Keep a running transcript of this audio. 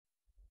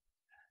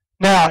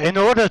Now, in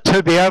order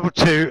to be able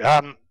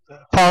to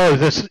follow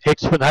this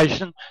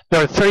explanation,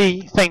 there are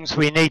three things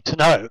we need to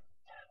know.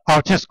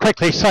 I'll just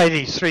quickly say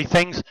these three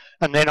things,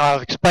 and then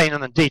I'll explain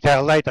them in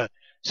detail later.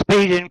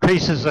 Speed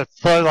increases as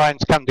flow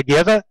lines come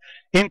together.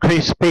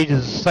 Increased speed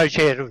is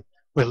associated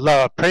with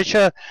lower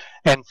pressure,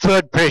 and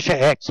fluid pressure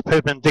acts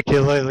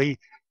perpendicularly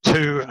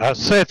to a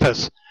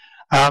surface.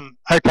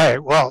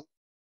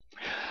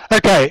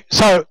 Okay,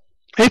 so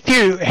if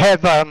you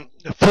have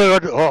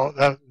fluid,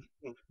 or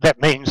that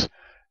means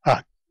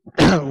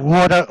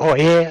water or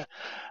air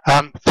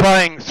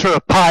flowing through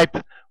a pipe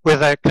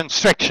with a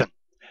constriction,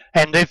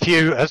 and if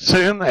you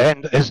assume,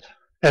 and as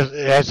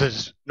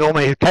is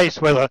normally the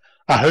case with a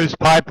hose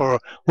pipe or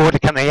water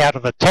coming out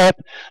of a tap,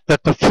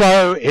 that the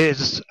flow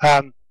is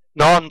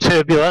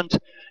non-turbulent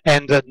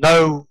and that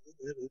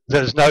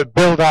there's no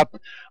build-up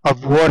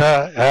of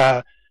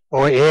water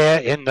or air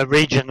in the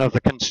region of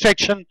the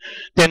constriction,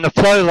 then the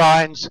flow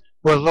lines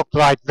will look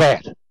like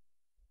that.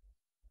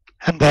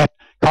 And that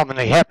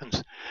commonly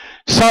happens.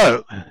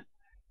 So,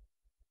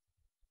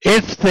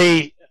 if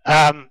the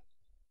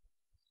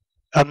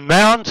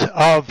amount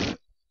of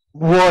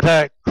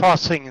water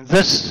crossing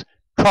this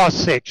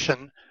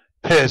cross-section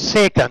per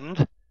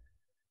second,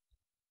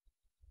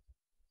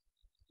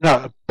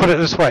 no, put it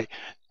this way,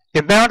 the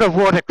amount of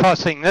water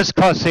crossing this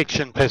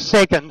cross-section per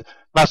second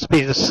must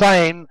be the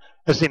same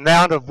as the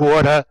amount of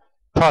water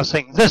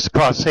crossing this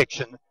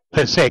cross-section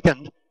per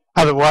second,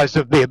 otherwise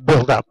there would be a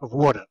build-up of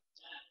water.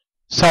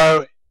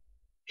 So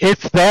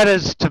if that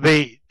is to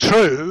be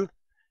true,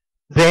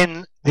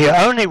 then the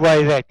only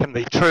way that can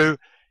be true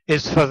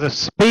is for the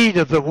speed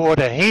of the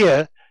water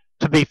here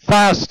to be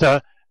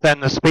faster than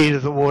the speed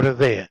of the water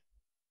there.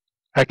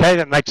 Okay,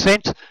 that makes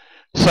sense?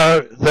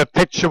 So the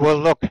picture will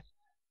look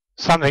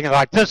something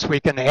like this. We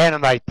can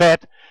animate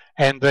that,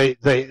 and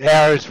the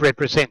arrows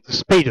represent the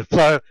speed of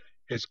flow.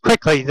 It's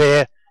quickly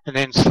there and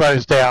then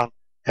slows down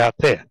out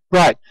there.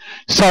 Right,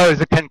 so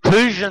the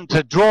conclusion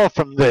to draw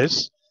from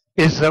this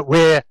is that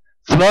where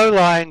flow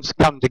lines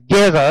come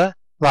together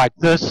like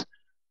this,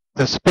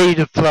 the speed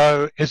of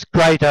flow is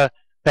greater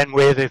than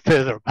where they're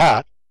further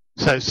apart.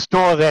 So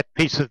store that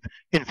piece of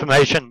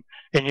information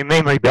in your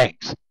memory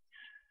banks.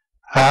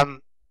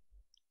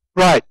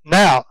 Right,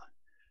 now,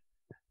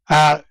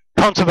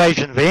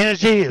 conservation of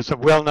energy is a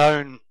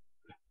well-known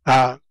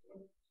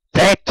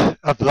fact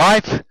of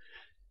life.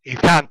 You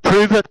can't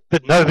prove it,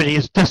 but nobody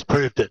has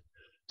disproved it.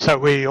 So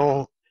we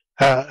all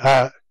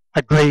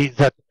agree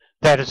that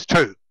that is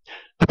true.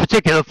 The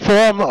particular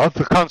form of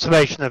the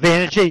conservation of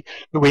energy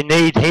that we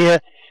need here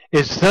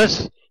is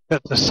this,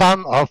 that the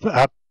sum of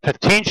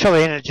potential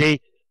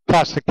energy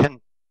plus the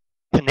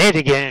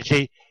kinetic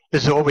energy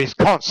is always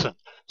constant.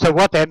 So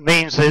what that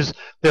means is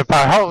that if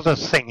I hold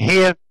this thing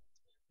here,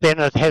 then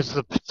it has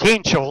the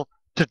potential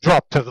to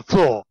drop to the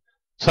floor.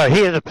 So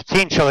here the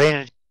potential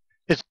energy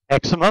is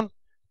maximum,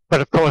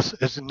 but of course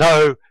there's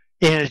no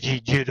energy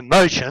due to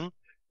motion,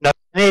 no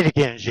kinetic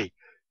energy.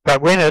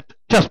 But when it,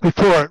 just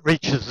before it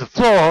reaches the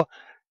floor,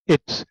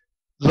 it's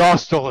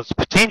lost all its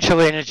potential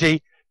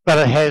energy, but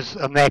it has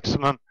a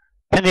maximum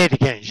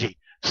kinetic energy.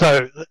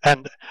 So,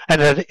 and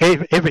at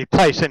every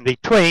place in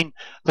between,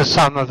 the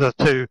sum of the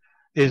two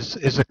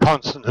is a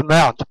constant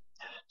amount.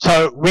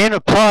 So when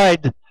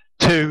applied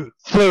to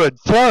fluid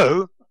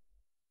flow,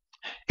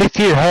 if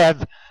you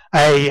have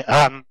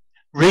a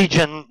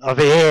region of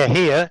air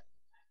here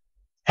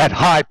at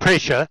high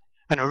pressure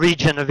and a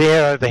region of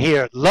air over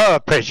here at lower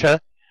pressure,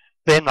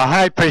 then the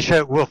high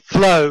pressure will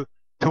flow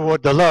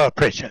toward the lower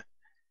pressure,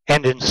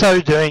 and in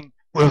so doing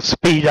will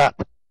speed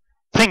up.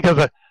 Think of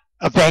a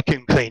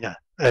vacuum cleaner.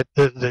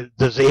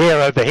 There's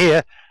air over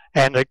here,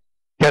 and it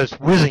goes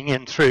whizzing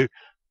in through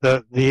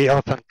the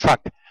elephant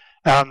truck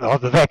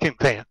of the vacuum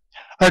cleaner.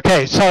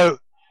 Okay, so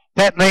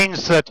that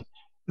means that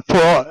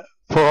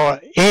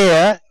for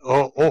air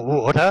or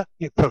water,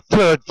 for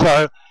fluid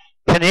flow,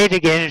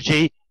 kinetic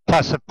energy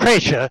plus a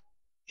pressure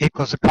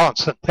equals a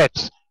constant.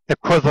 That's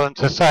equivalent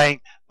to saying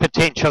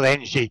potential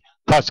energy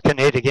plus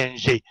kinetic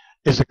energy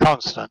is a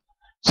constant.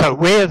 So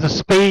where the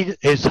speed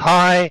is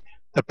high,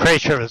 the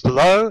pressure is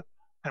low,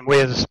 and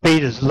where the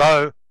speed is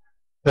low,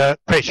 the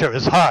pressure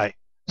is high.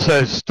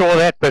 So store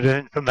that bit of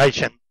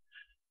information.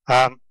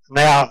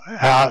 Now,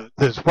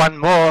 there's one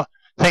more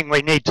thing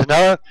we need to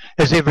know.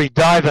 As every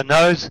diver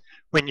knows,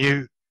 when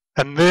you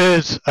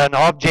immerse an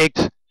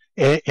object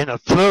in a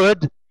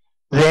fluid,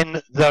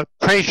 then the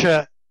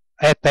pressure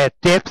at that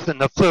depth in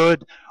the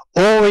fluid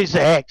always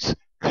acts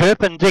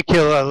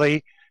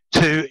perpendicularly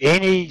to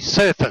any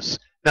surface.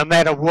 No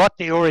matter what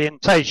the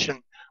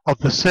orientation of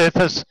the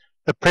surface,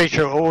 the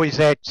pressure always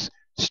acts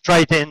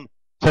straight in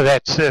to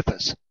that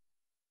surface.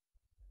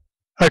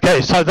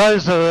 Okay, so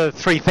those are the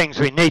three things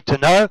we need to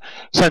know.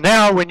 So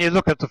now when you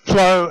look at the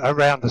flow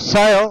around a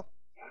sail,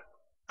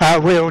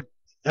 at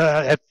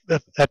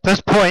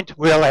this point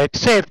we'll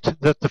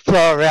accept that the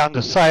flow around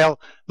a sail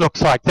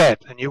looks like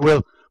that, and you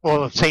will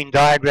all have seen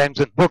diagrams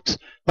in books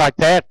like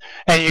that,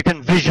 and you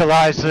can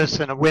visualize this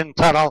in a wind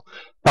tunnel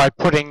by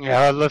putting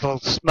a little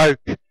smoke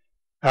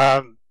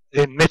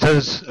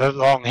emitters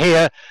along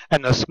here,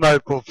 and the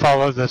smoke will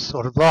follow this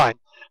sort of line.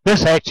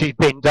 This actually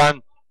has been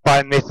done by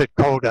a method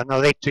called an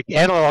electric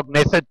analog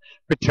method,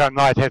 which I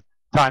might have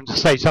time to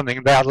say something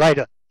about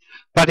later.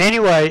 But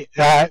anyway,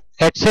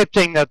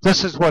 accepting that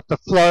this is what the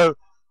flow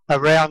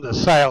around the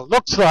sail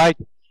looks like,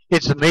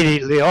 it's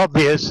immediately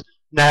obvious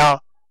now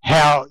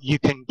how you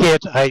can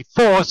get a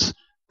force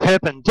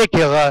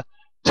perpendicular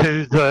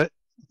to the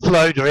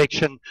flow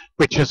direction,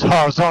 which is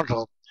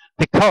horizontal,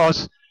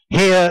 because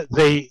here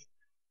the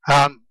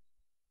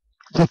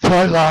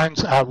flow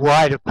lines are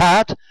wide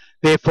apart,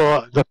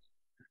 therefore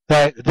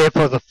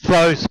the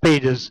flow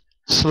speed is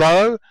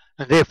slow,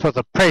 and therefore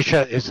the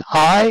pressure is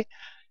high.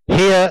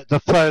 Here the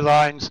flow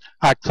lines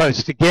are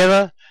close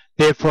together,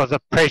 therefore the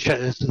pressure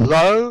is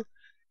low,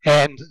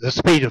 and the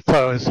speed of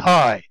flow is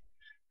high.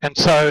 And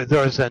so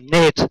there is a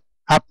net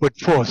upward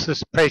force.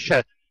 This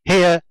pressure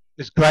here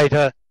is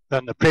greater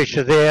than the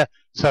pressure there,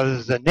 so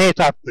there's a net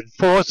upward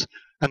force,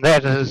 and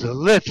that is a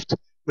lift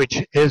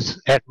which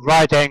is at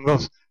right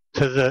angles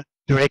to the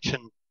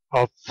direction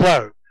of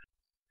flow.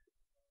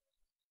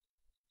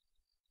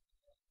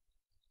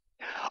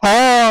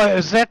 Oh,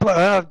 is that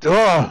what?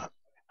 Oh,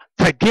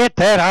 forget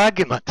that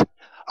argument. Oh,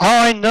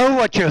 I know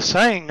what you're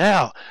saying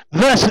now.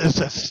 This is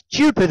a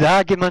stupid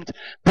argument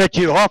that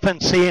you often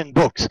see in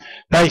books.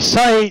 They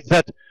say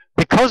that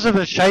because of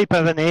the shape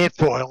of an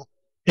airfoil,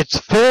 it's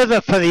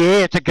further for the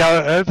air to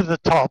go over the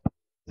top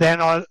than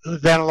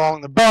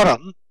along the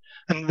bottom,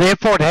 and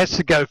therefore it has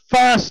to go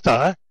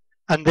faster,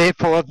 and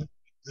therefore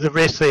the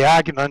rest of the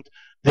argument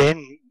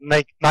then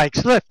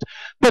makes lift.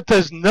 But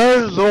there's no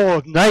law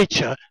of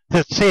nature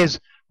that says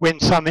when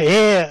some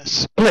air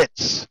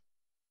splits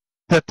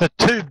that the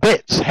two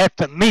bits have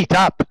to meet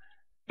up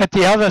at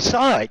the other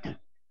side.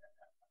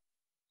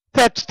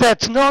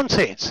 That's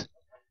nonsense.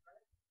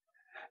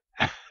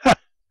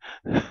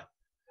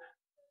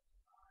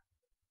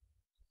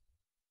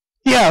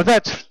 Yeah,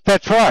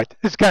 that's right.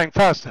 It's going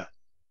faster.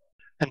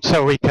 And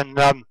so we can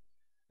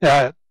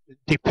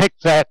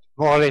depict that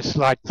more or less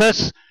like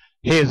this.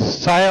 Here's the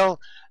sail,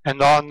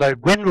 and on the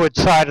windward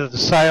side of the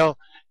sail,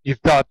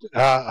 you've got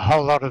a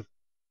whole lot of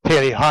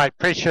fairly high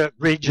pressure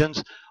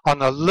regions. On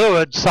the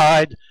leeward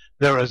side,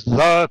 there is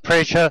lower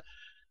pressure,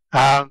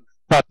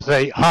 but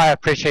the higher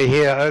pressure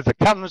here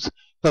overcomes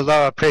the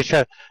lower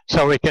pressure,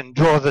 so we can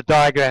draw the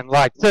diagram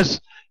like this,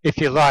 if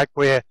you like,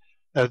 where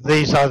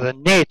these are the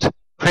net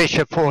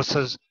pressure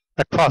forces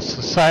across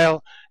the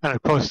sail, and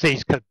of course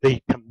these could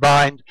be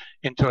combined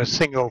into a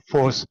single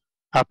force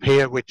up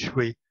here, which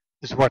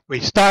is what we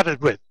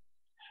started with.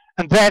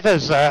 And that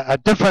is a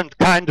different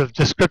kind of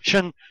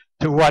description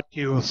to what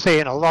you will see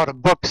in a lot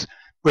of books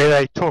where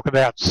they talk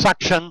about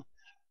suction,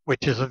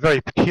 which is a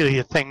very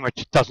peculiar thing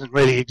which doesn't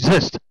really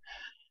exist.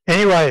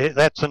 Anyway,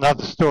 that's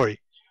another story.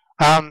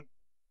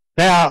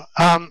 Now,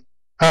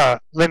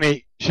 let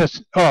me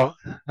just, let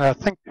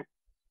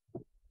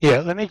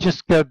me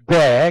just go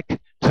back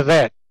to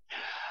that.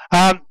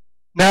 Now,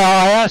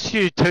 I ask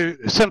you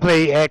to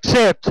simply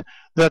accept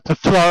that the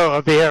flow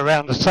of air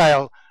around the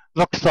sail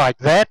looks like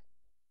that.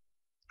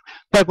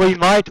 But we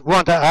might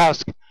want to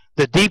ask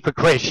the deeper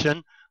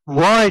question,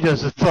 why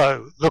does the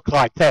flow look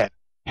like that?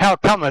 How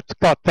come it's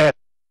got that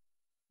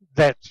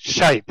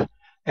shape,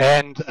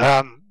 and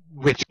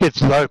which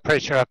gives low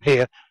pressure up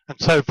here, and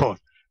so forth?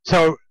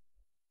 So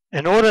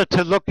in order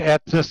to look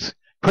at this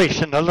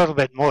question a little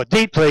bit more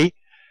deeply,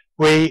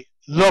 we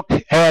look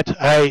at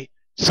a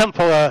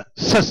simpler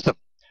system.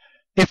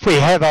 If we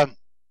have a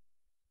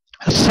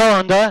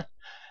cylinder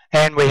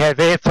and we have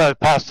airflow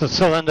past the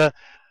cylinder,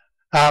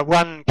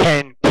 one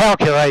can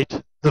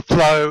calculate the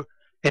flow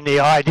in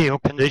the ideal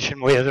condition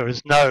where there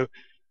is no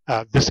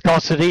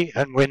viscosity,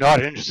 and we're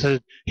not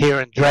interested here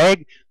in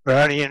drag.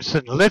 We're only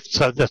interested in lift,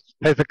 so that's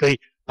perfectly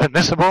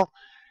permissible.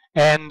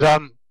 And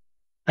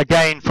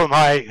again, for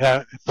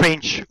my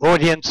French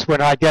audience,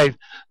 when I gave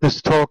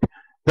this talk,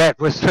 that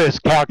was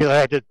first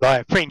calculated by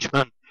a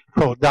Frenchman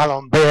called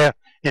D'Alembert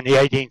in the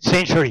 18th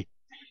century.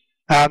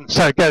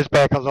 So it goes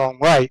back a long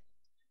way.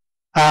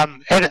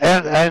 And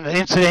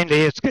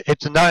incidentally,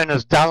 it's known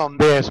as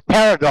D'Alembert's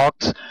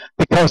paradox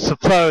because the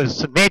flow is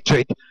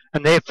symmetric,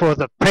 and therefore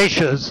the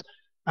pressures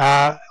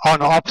on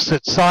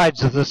opposite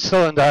sides of the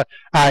cylinder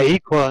are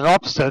equal and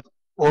opposite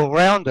all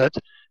around it,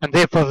 and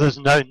therefore there's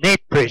no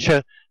net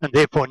pressure, and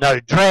therefore no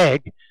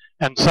drag.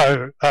 And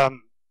so,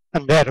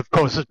 and that of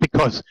course is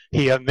because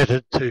he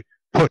omitted to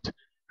put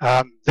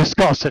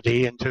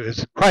viscosity into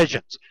his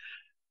equations.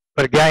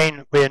 But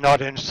again, we're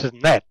not interested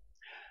in that.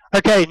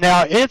 Okay,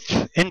 now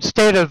if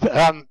instead of,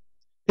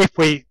 if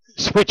we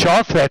switch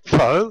off that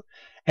flow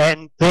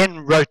and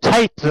then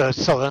rotate the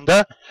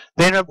cylinder,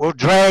 then it will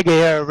drag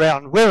air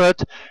around with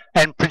it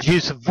and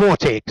produce a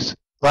vortex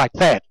like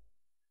that.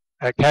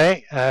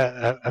 Okay,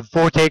 a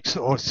vortex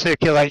or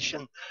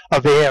circulation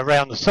of air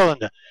around the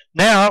cylinder.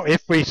 Now,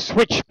 if we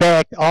switch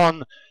back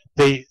on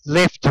the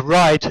left to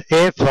right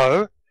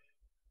airflow,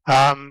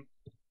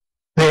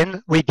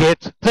 then we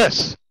get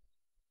this.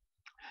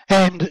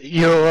 And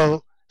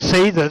you'll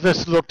see that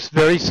this looks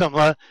very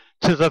similar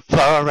to the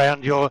flow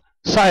around your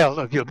sail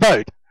of your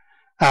boat.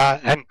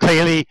 and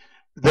clearly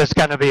there's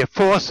going to be a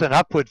force, an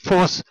upward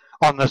force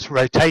on this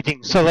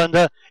rotating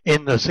cylinder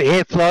in this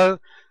airflow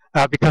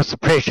because the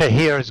pressure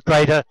here is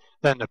greater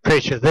than the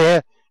pressure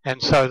there,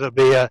 and so there'll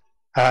be a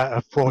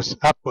force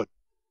upward.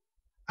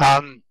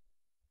 And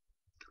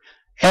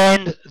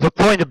the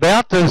point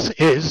about this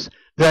is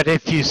that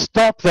if you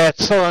stop that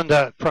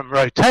cylinder from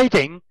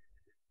rotating,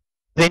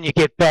 then you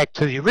get back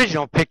to the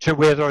original picture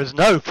where there is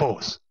no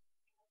force.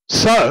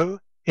 So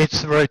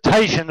it's the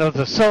rotation of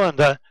the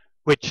cylinder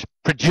which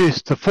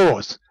produced the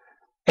force.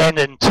 And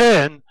in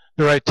turn,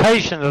 the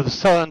rotation of the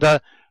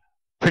cylinder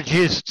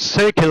produced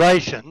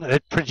circulation.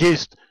 It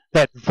produced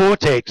that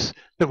vortex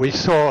that we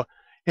saw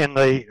in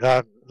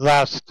the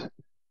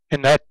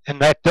in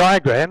that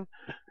diagram.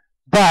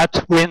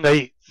 But when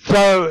the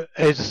flow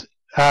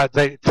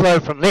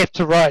from left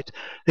to right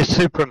is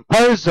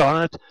superimposed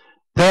on it,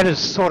 that is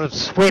sort of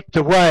swept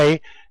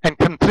away and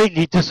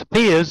completely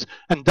disappears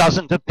and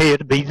doesn't appear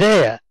to be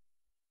there.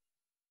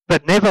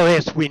 But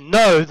nevertheless, we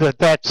know that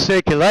that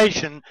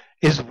circulation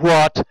is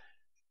what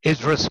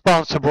is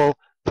responsible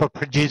for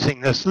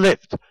producing this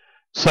lift.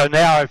 So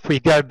now if we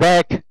go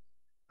back,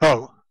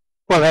 oh,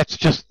 well, that's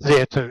just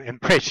there to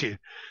impress you.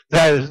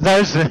 Those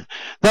are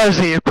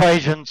the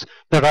equations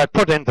that I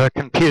put into the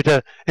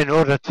computer in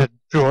order to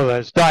draw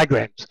those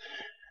diagrams.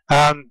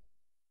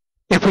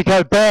 If we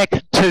go back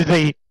to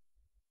the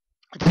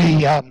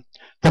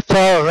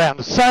flow around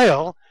the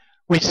sail,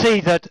 we see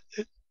that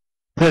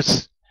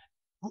this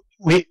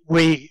we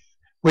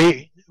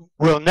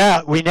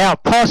now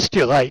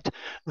postulate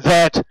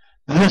that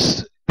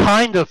this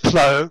kind of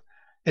flow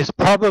is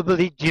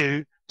probably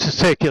due to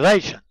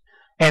circulation.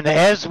 And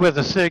as with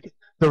the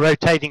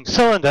rotating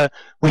cylinder,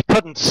 we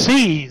couldn't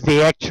see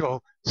the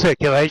actual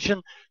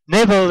circulation.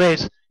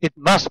 Nevertheless, it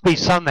must be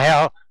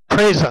somehow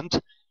present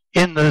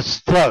in this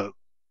flow.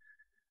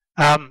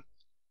 That's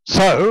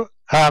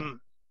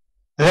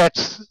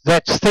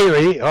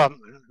theory.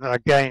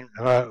 Again,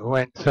 I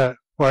won't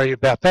worry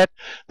about that.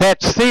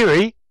 That's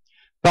theory,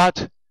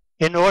 but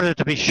in order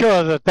to be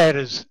sure that that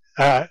is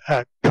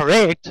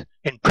correct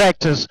in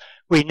practice,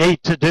 we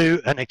need to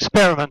do an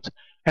experiment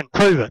and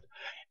prove it.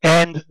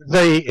 And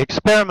the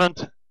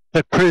experiment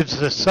that proves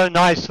this so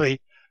nicely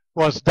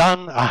was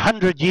done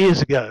 100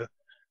 years ago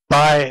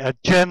by a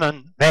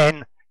German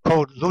man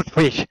called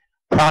Ludwig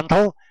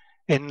Prandtl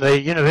in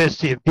the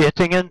University of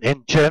Göttingen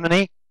in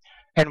Germany.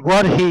 And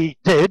what he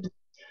did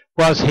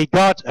was he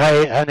got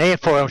an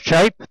airfoil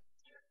shape,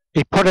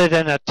 he put it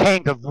in a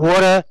tank of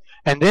water,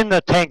 and in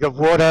the tank of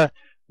water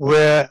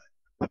were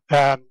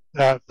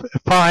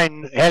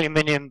fine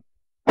aluminium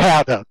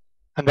powder.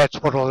 And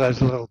that's what all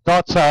those little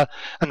dots are.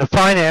 And the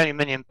fine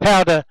aluminium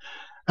powder,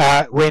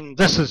 when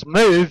this is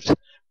moved,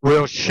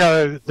 will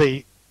show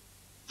the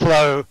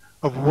flow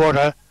of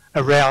water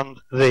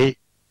around the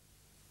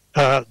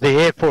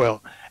airfoil.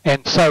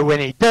 And so when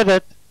he did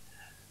it,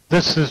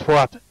 this is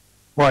what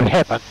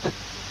happened.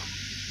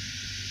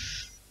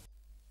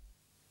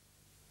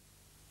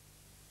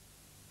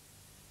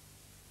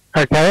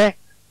 Okay?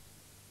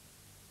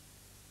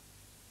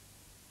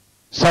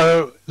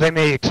 So let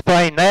me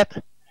explain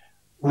that.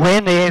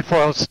 When the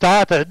airfoil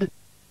started,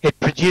 it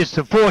produced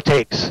a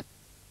vortex.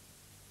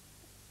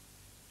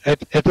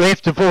 It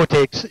left a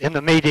vortex in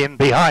the medium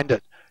behind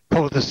it,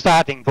 called the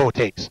starting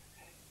vortex.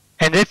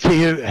 And if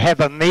you have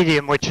a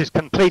medium which is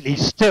completely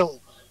still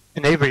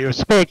in every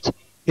respect,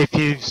 if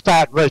you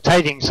start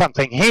rotating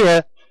something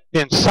here,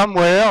 then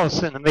somewhere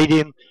else in the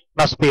medium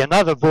must be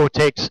another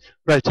vortex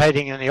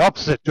rotating in the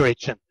opposite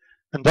direction.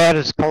 And that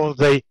is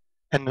called and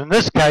in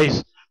this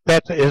case,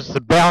 that is the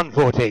bound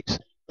vortex.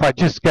 If I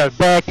just go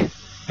back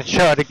and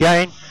show it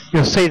again,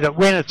 you'll see that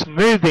when it's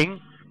moving,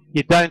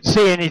 you don't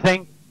see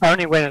anything.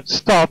 Only when it's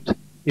stopped,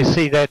 you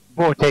see that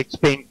vortex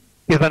being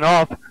given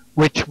off,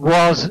 which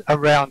was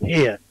around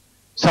here.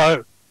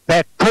 So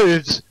that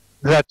proves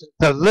that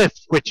the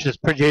lift which is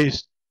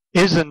produced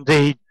is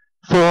indeed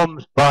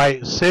formed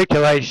by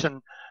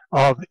circulation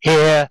of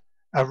air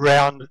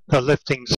around the lifting